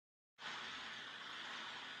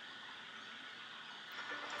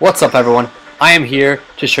What's up everyone, I am here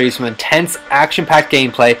to show you some intense action-packed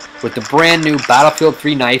gameplay with the brand new Battlefield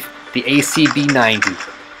 3 knife, the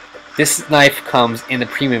ACB-90. This knife comes in the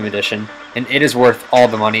premium edition and it is worth all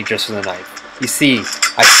the money just for the knife. You see,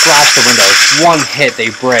 I slashed the windows, one hit they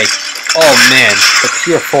break. Oh man, the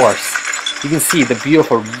pure force. You can see the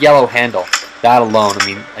beautiful yellow handle. That alone, I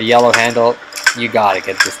mean, a yellow handle, you gotta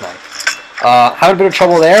get this knife. Having a bit of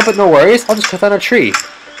trouble there, but no worries, I'll just cut down a tree.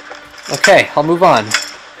 Okay, I'll move on.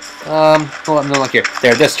 No, look here.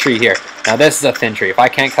 There, this tree here. Now this is a thin tree. If I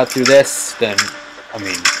can't cut through this, then, I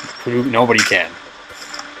mean, nobody can.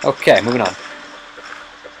 Okay, moving on.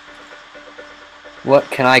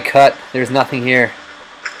 What can I cut? There's nothing here.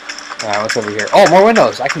 Alright, what's over here? Oh, more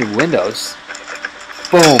windows! I can do windows.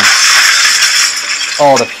 Boom!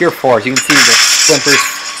 Oh, the pure force. You can see the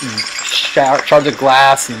splinters, shards of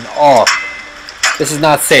glass, and oh, this is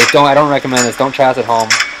not safe. I don't recommend this. Don't try this at home.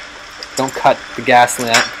 Don't cut the gas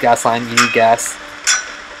line. You need gas.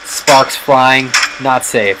 Sparks flying. Not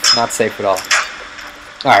safe. Not safe at all.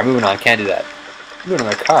 Alright, moving on. Can't do that. Moving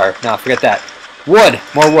on their car. No, forget that. Wood!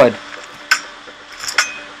 More wood.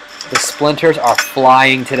 The splinters are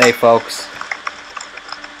flying today, folks.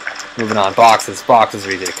 Moving on. Boxes. Boxes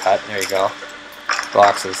are easy to cut. There you go.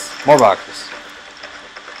 Boxes. More boxes.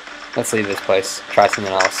 Let's leave this place. Try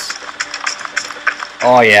something else.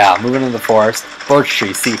 Oh yeah, moving into the forest. Birch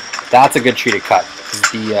tree. See, that's a good tree to cut.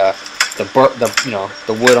 The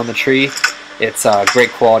wood on the tree, it's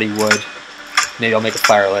great quality wood. Maybe I'll make a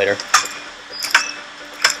fire later.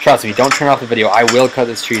 Trust me, don't turn off the video. I will cut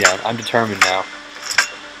this tree down. I'm determined now.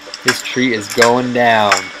 This tree is going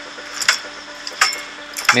down.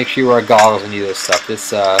 Make sure you wear goggles when you do this stuff.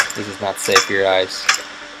 This is not safe for your eyes.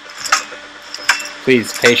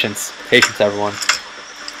 Please, patience. Patience, everyone.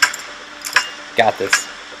 Got this.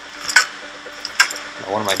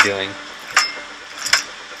 What am I doing?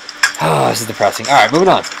 Oh, this is depressing. Alright, moving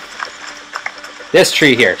on. This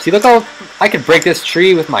tree here. See, look how I could break this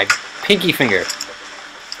tree with my pinky finger.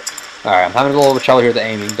 Alright, I'm having a little trouble here with the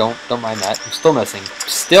aiming. Don't mind that. I'm still missing.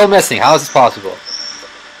 Still missing. How is this possible?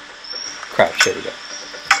 Crap, shit again.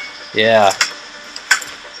 Yeah.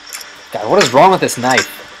 God, what is wrong with this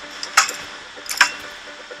knife?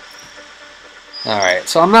 Alright,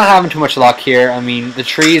 so I'm not having too much luck here. I mean, the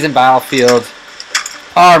trees in Battlefield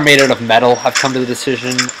are made out of metal. I've come to the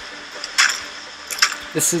decision.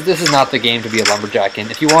 This is not the game to be a lumberjack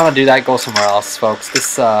in. If you want to do that, go somewhere else, folks.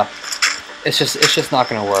 This it's just not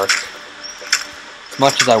going to work. As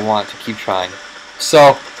much as I want to keep trying.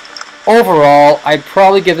 So overall, I'd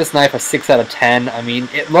probably give this knife a 6 out of 10. I mean,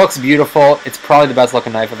 it looks beautiful. It's probably the best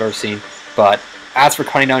looking knife I've ever seen. But as for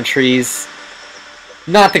cutting down trees,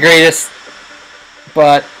 not the greatest.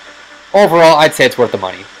 But overall, I'd say it's worth the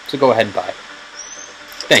money. So go ahead and buy.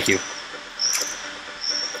 Thank you.